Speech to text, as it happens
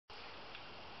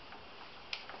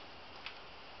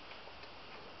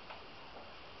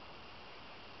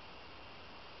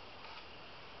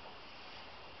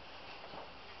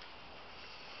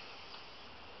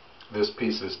This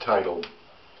piece is titled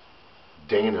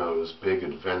Dano's Big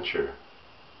Adventure.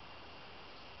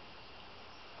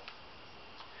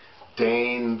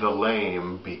 Dane the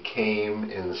lame became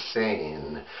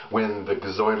insane when the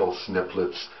gazoidal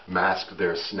sniplets masked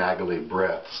their snaggly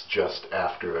breaths just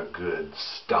after a good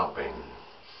stomping.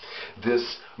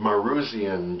 This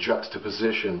Marusian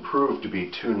juxtaposition proved to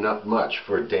be too much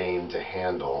for Dane to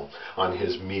handle on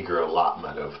his meager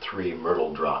allotment of 3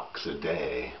 myrtle drachs a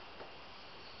day.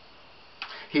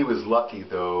 He was lucky,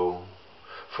 though,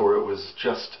 for it was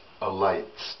just a light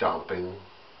stomping,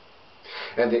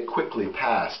 and it quickly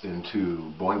passed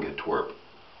into Boingetwerp.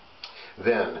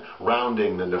 Then,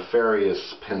 rounding the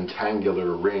nefarious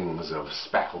pentangular rings of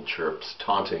Spacklechirp's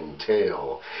taunting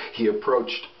tail, he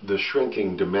approached the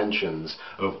shrinking dimensions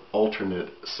of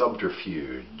alternate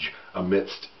subterfuge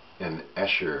amidst an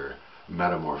Escher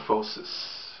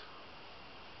metamorphosis.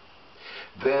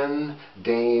 Then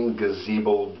Dane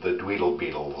gazeboed the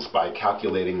Dweedlebeetles by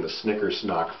calculating the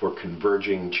snickersnock for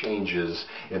converging changes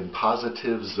in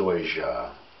positive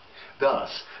zoysia.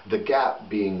 Thus, the gap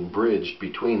being bridged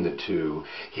between the two,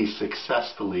 he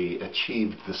successfully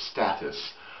achieved the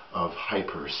status of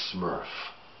Hyper Smurf.